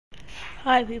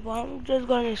Hi people, I'm just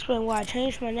going to explain why I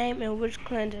changed my name and which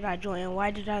clan did I join and why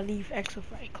did I leave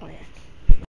SHAREfactory clan.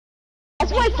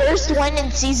 That's my first win in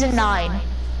season 9.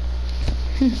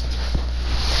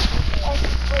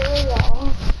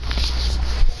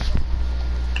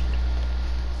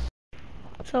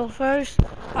 So first,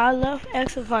 I left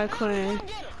SHAREfactory clan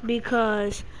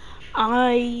because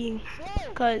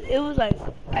it was like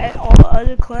all the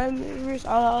other clan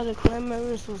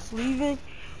members was leaving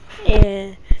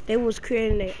and they was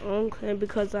creating their own clan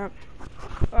because our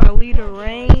leader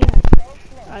Rain,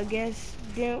 I guess,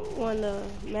 didn't want to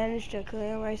manage the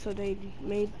clan right, so they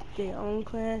made their own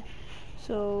clan.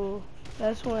 So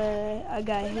that's when I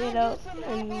got hit up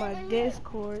in my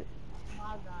Discord.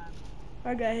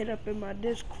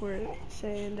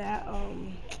 Saying that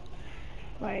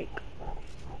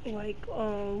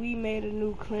we made a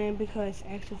new clan because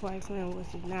SHAREfactory clan was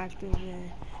inactive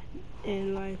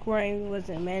and like Ryan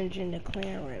wasn't managing the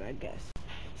clan right, I guess.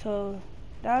 So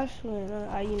that's when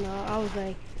I was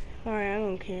like, alright, I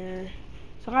don't care.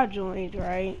 So I joined,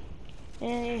 right?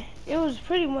 And it was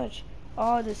pretty much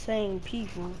all the same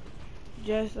people,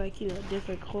 just like,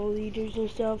 different co-leaders and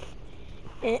stuff.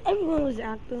 And everyone was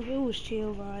active, it was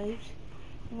chill vibes.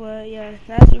 But yeah,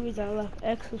 that's the reason I left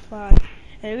SHAREfactory.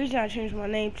 And the reason I changed my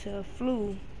name to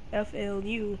Flu,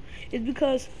 F-L-U, is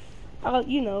because,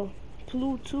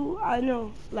 Flu 2, I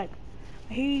know, like,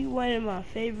 he one of my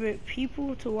favorite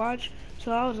people to watch.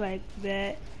 So I was like,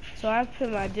 bet. So I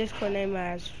put my Discord name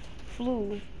as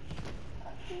Flu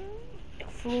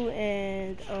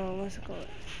and what's it called?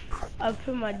 I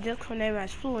put my Discord name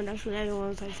as Flu, and that's when everyone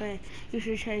was like saying you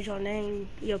should change your name,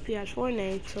 your PS4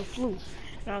 name to Flu.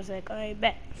 And I was like, alright,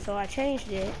 bet. So I changed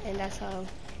it, and that's how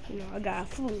I got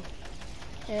Flu.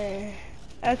 And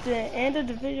at the end of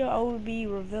the video, I will be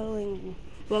revealing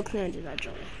what clan did I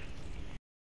join.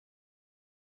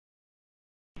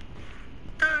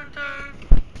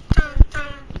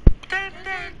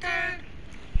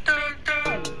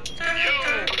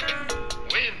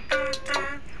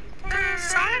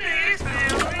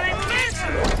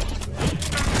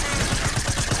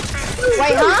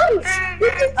 Wait, huh?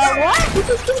 What? This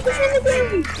is good for the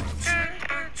game.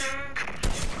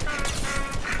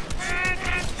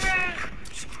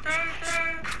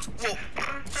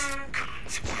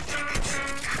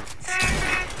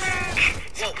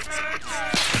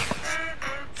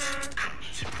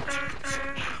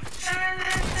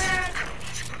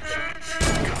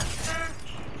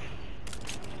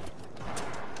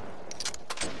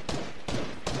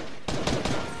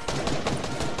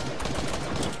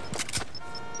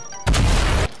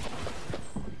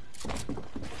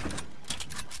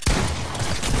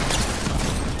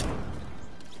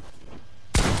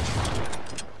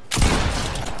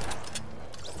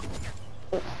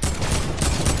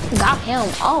 Got him.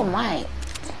 Oh my.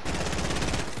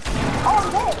 Oh,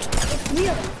 hey, it's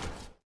real.